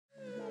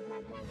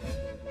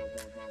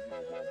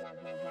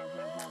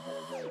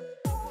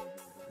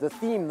The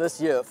theme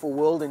this year for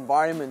World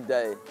Environment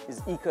Day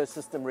is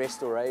ecosystem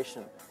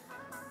restoration.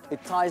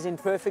 It ties in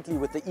perfectly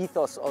with the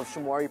ethos of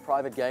Shamwari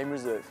Private Game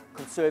Reserve,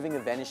 conserving a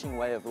vanishing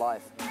way of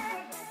life.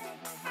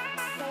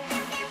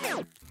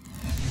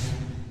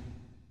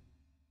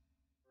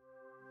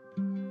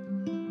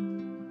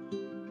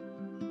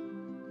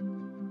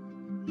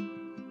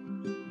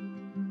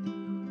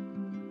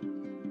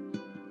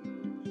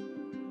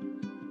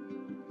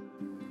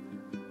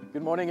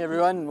 Good morning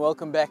everyone, and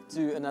welcome back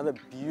to another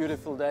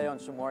beautiful day on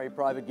Shamwari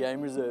Private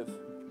Game Reserve.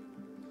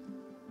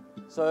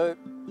 So,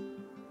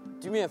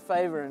 do me a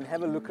favor and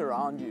have a look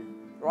around you.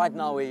 Right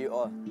now where you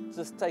are,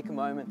 just take a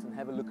moment and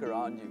have a look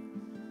around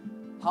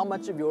you. How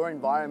much of your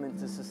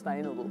environment is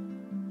sustainable?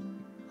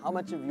 How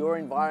much of your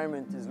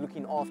environment is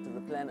looking after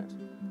the planet?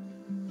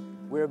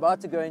 We're about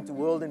to go into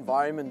World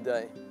Environment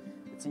Day.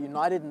 It's a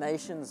United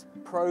Nations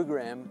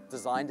program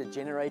designed at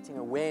generating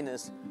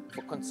awareness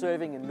for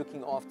conserving and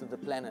looking after the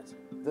planet.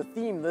 The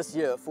theme this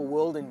year for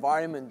World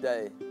Environment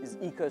Day is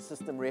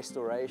ecosystem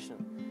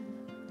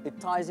restoration. It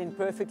ties in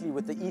perfectly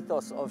with the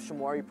ethos of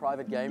Shamwari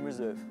Private Game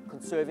Reserve,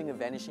 conserving a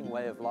vanishing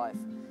way of life.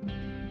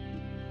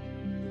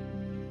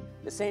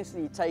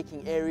 Essentially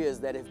taking areas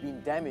that have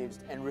been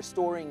damaged and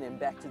restoring them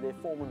back to their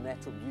former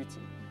natural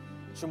beauty.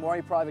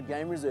 Shamwari Private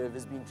Game Reserve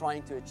has been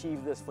trying to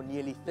achieve this for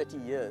nearly 30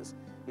 years.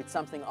 It's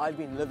something I've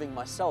been living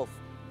myself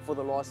for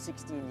the last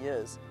 16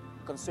 years.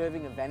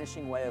 Conserving a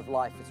vanishing way of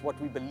life. It's what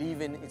we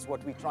believe in, it's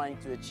what we're trying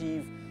to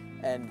achieve,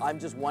 and I'm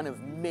just one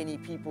of many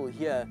people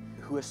here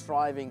who are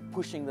striving,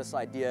 pushing this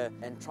idea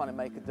and trying to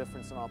make a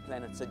difference on our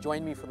planet. So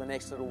join me for the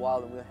next little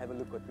while and we'll have a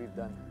look what we've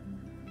done.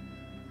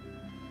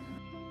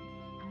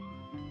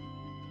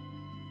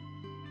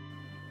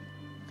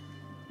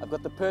 I've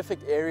got the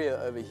perfect area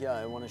over here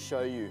I want to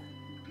show you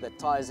that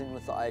ties in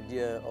with the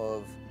idea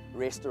of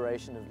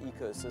restoration of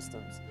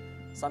ecosystems.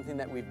 Something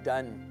that we've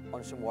done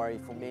on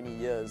Shamwari for many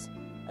years,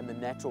 and the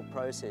natural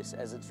process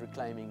as it's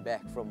reclaiming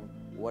back from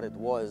what it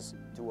was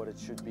to what it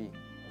should be.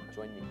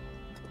 Join me.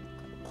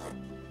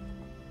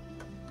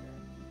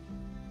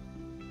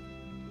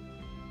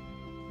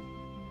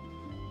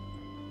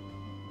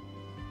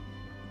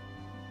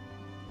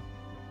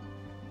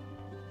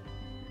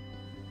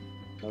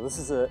 Now this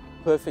is a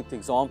perfect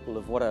example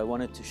of what I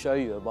wanted to show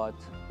you about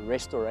the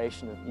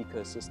restoration of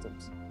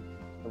ecosystems.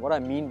 And what I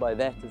mean by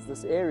that is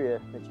this area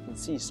that you can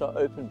see so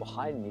open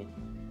behind me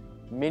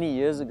many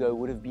years ago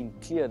would have been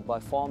cleared by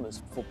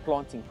farmers for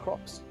planting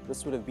crops.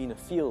 This would have been a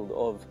field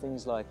of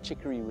things like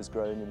chicory was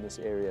grown in this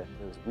area.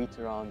 There was wheat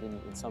around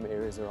in some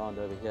areas around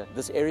over here.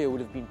 This area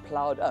would have been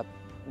ploughed up,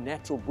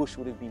 natural bush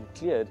would have been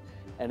cleared,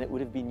 and it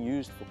would have been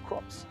used for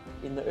crops.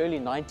 In the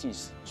early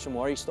 90s,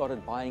 Shamwari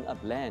started buying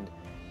up land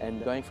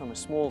and going from a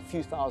small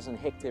few thousand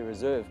hectare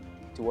reserve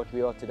to what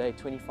we are today,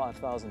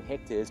 25,000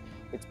 hectares.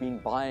 It's been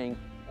buying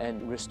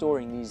and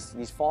restoring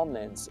these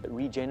farmlands,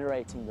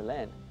 regenerating the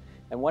land.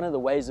 And one of the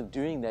ways of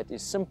doing that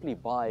is simply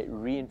by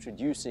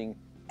reintroducing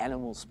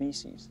animal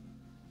species.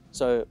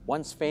 So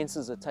once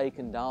fences are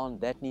taken down,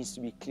 that needs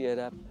to be cleared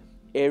up.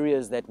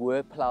 Areas that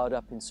were ploughed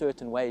up in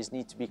certain ways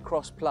need to be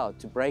cross-ploughed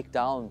to break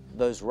down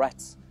those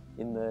ruts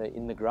in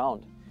the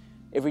ground.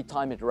 Every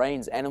time it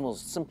rains, animals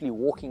simply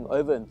walking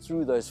over and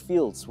through those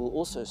fields will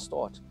also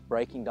start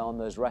breaking down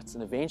those ruts,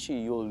 and eventually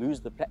you'll lose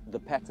the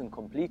pattern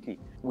completely.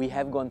 We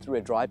have gone through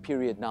a dry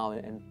period now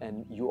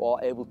and you are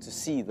able to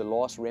see the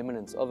last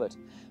remnants of it.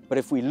 But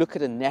if we look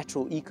at a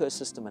natural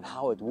ecosystem and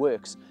how it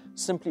works,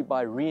 simply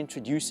by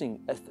reintroducing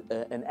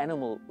an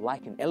animal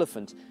like an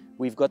elephant,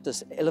 we've got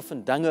this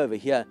elephant dung over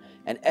here,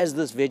 and as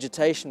this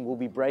vegetation will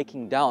be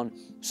breaking down,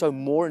 so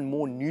more and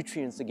more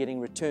nutrients are getting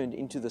returned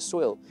into the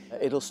soil.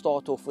 It'll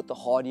start off with the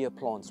hardier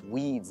plants,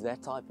 weeds,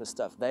 that type of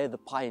stuff. They're the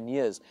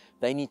pioneers.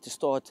 They need to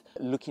start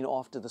looking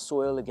after the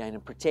soil again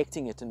and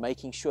protecting it and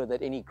making sure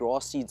that any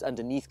grass seeds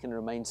underneath can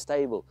remain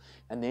stable.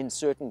 And then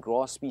certain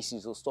grass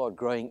species will start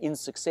growing in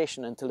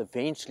succession until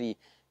eventually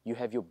you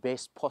have your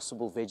best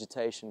possible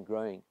vegetation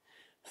growing.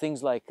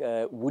 Things like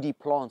woody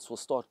plants will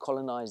start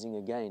colonizing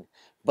again,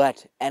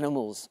 but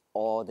animals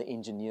are the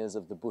engineers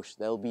of the bush.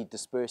 They'll be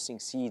dispersing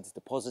seeds,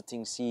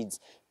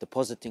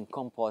 depositing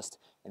compost,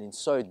 and in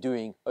so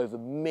doing, over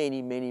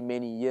many, many,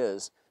 many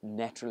years,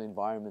 natural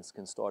environments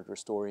can start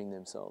restoring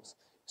themselves.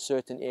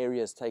 Certain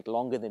areas take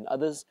longer than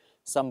others.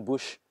 Some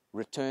bush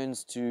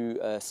returns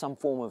to some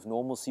form of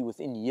normalcy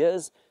within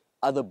years.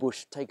 Other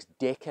bush takes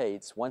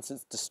decades. Once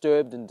it's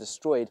disturbed and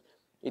destroyed,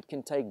 it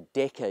can take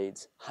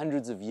decades,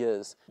 hundreds of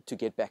years to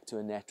get back to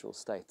a natural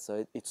state.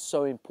 So it's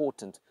so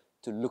important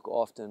to look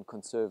after and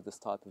conserve this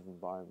type of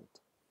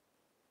environment.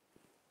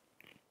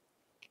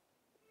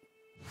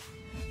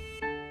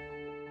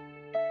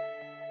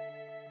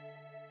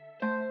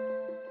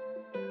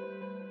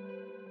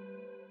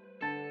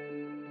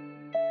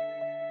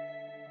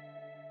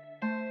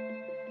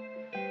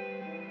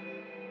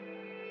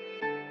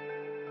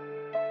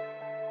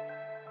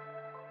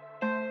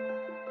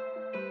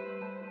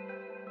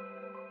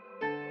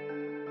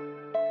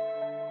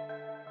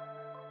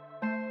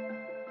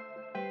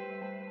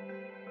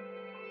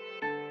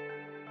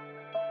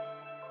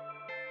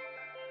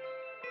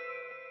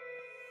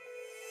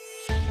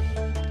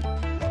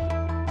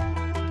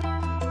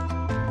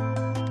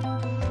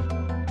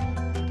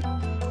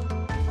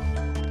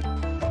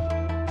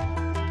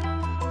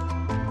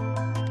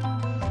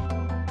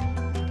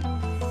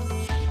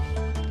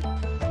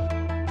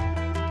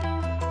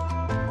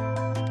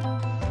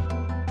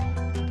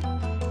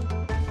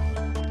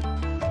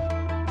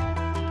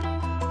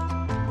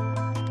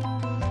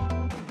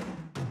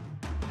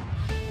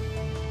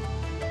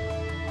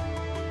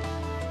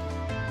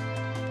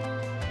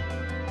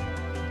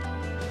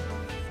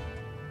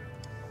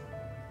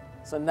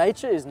 So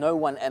nature is no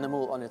one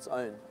animal on its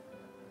own.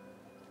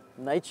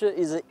 Nature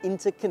is an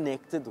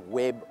interconnected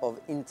web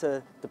of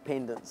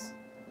interdependence.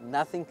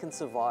 Nothing can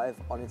survive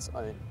on its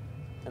own.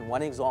 And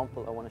one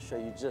example I want to show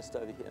you just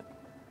over here.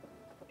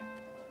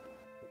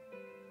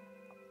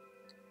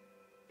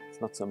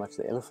 It's not so much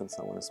the elephants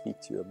I want to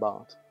speak to you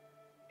about,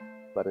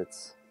 but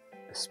it's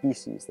a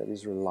species that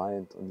is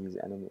reliant on these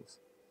animals.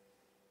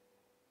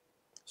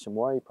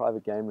 Shamwari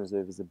Private Game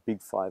Reserve is a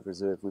big 5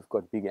 reserve. We've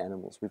got big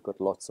animals, we've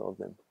got lots of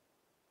them.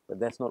 But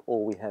that's not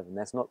all we have, and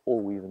that's not all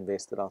we've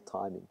invested our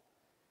time in.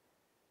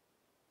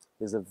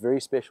 There's a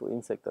very special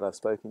insect that I've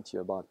spoken to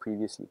you about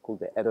previously called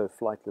the addo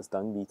flightless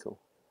dung beetle.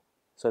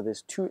 So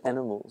there's 2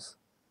 animals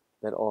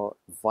that are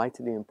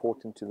vitally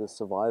important to the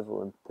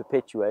survival and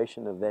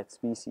perpetuation of that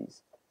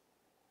species.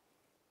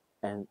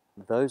 And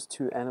those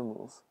 2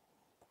 animals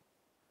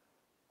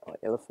are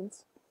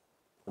elephants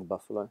and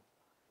buffalo.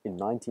 In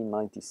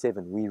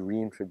 1997, we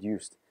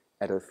reintroduced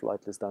addo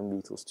flightless dung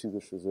beetles to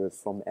this reserve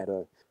from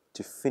addo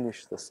to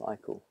finish the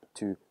cycle,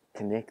 to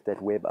connect that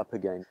web up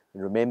again.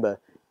 And remember,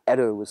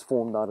 addo was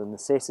formed out of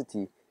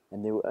necessity,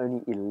 and there were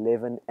only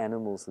 11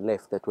 animals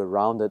left that were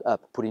rounded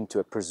up, put into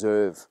a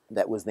preserve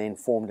that was then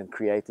formed and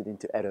created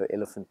into Addo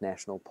Elephant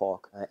National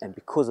Park. And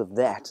because of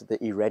that,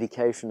 the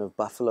eradication of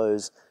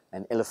buffaloes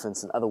and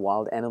elephants and other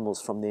wild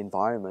animals from the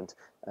environment,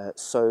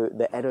 so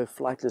the addo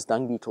flightless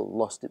dung beetle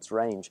lost its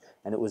range,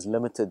 and it was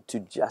limited to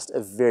just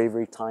a very,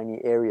 very tiny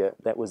area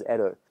that was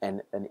addo.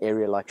 And an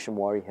area like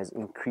Shamwari has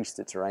increased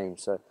its range.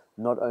 So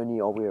not only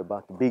are we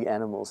about the big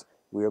animals,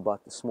 we're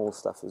about the small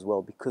stuff as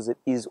well, because it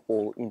is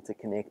all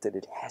interconnected.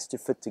 It has to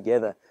fit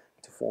together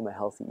to form a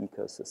healthy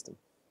ecosystem.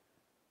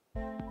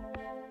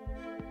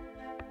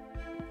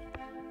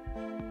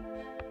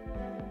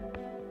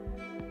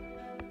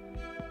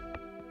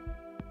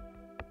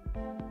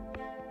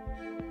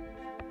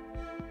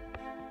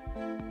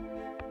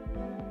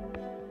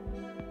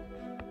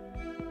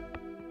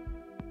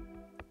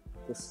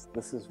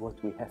 This is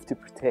what we have to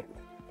protect.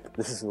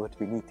 This is what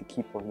we need to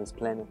keep on this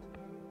planet.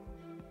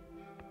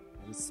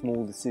 And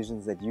small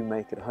decisions that you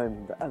make at home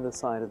on the other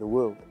side of the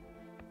world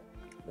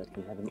that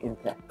can have an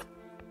impact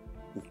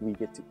if we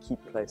get to keep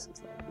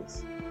places like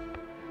this.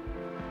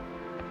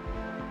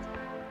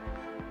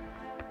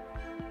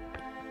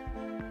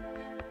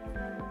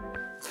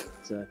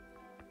 So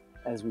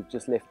as we've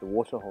just left the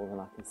waterhole, and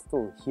I can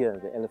still hear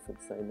the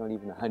elephants, they're not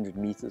even 100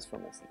 meters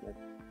from us, they're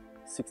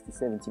 60,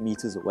 70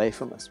 meters away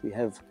from us. We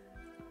have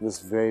this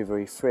very,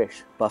 very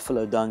fresh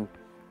buffalo dung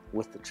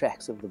with the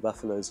tracks of the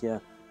buffaloes here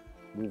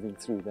moving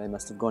through. They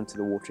must have gone to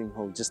the watering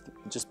hole just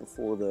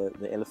before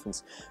the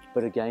elephants.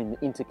 But again, the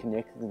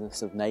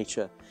interconnectedness of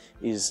nature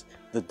is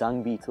the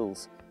dung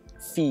beetles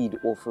feed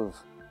off of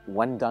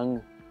one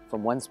dung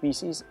from one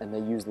species, and they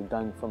use the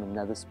dung from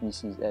another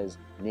species as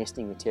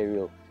nesting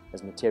material,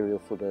 as material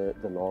for the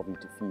larvae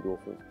to feed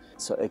off of.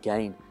 So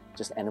again,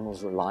 just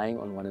animals relying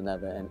on one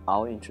another, and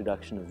our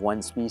introduction of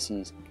one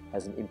species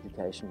has an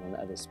implication on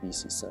other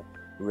species. So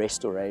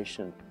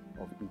restoration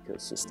of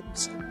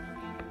ecosystems.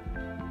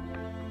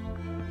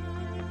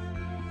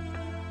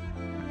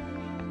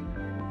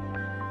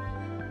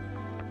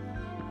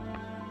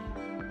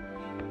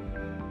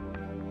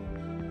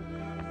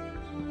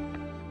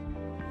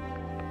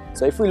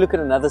 So if we look at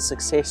another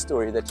success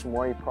story that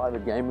Shamwari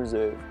Private Game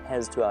Reserve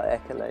has to our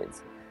accolades,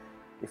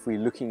 if we're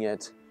looking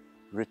at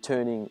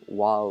returning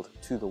wild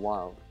to the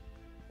wild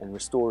and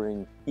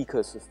restoring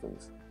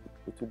ecosystems,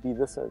 it would be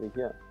this over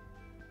here.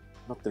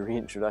 Not the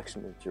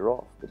reintroduction of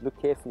giraffe, but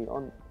look carefully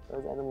on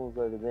those animals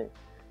over there.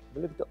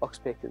 Look at the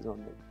oxpeckers on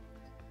them.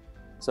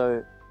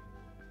 So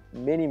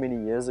many,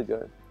 many years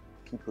ago,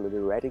 people had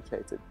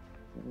eradicated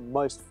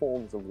most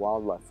forms of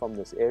wildlife from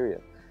this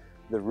area.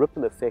 The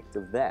ripple effect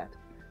of that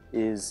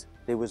is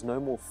there was no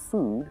more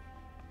food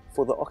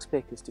for the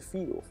oxpeckers to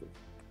feed off of.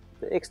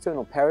 The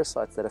external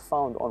parasites that are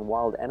found on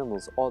wild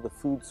animals are the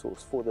food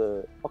source for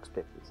the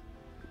oxpeckers.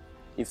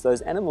 If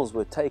those animals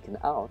were taken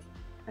out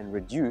and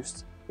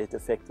reduced, it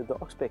affected the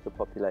oxpecker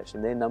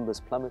population. Their numbers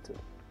plummeted.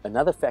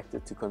 Another factor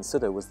to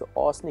consider was the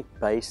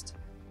arsenic-based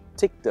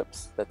tick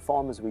dips that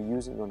farmers were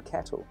using on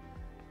cattle.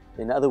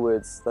 In other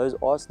words, those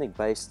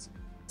arsenic-based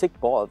tick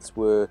baths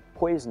were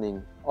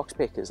poisoning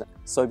oxpeckers.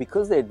 So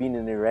because there had been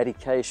an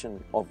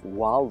eradication of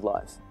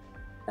wildlife,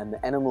 and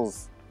the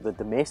animals, the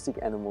domestic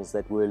animals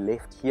that were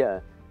left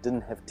here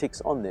didn't have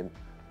ticks on them,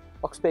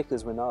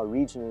 oxpeckers were now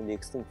regionally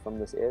extinct from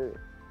this area.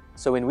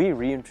 So when we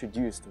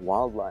reintroduced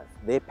wildlife,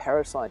 their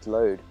parasite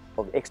load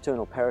of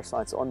external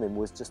parasites on them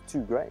was just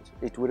too great.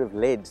 It would have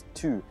led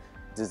to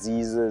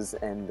diseases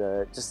and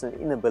just an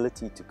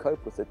inability to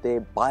cope with it.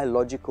 Their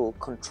biological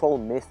control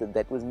method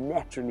that was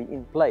naturally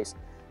in place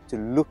to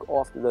look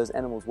after those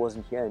animals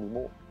wasn't here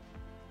anymore.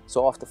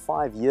 So after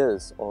 5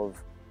 years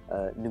of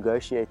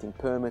negotiating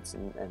permits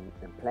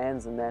and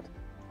plans and that,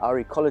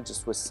 our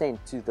ecologist was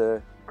sent to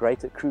the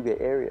greater Kruger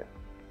area,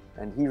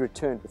 and he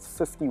returned with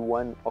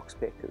 51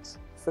 oxpeckers.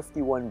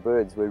 51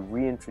 birds were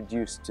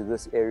reintroduced to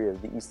this area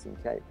of the Eastern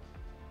Cape.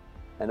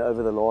 And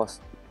over the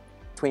last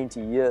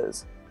 20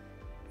 years,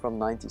 from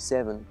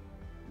 97,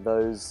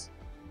 those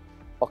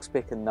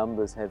oxpecker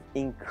numbers have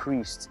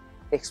increased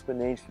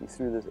exponentially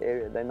through this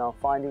area. They're now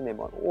finding them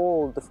on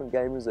all different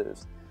game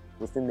reserves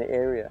within the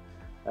area.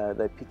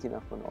 They're picking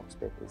up on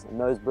oxpeckers, and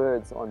those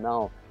birds are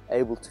now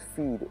able to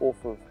feed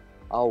off of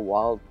our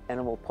wild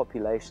animal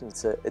population.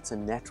 It's a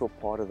natural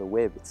part of the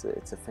web. It's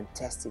a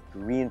fantastic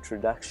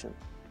reintroduction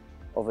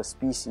of a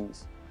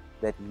species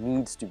that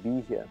needs to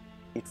be here.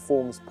 It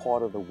forms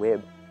part of the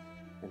web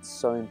and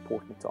so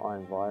important to our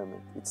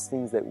environment. It's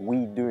things that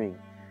we're doing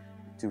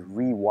to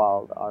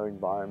rewild our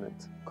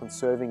environment,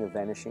 conserving a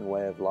vanishing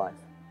way of life.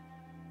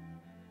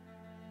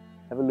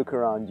 Have a look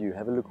around you,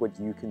 have a look what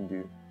you can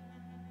do,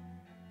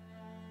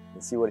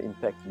 and see what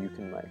impact you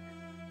can make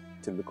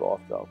to look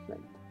after our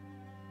planet.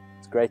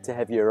 It's great to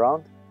have you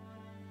around.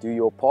 Do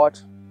your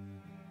part.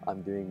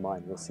 I'm doing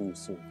mine. We'll see you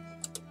soon.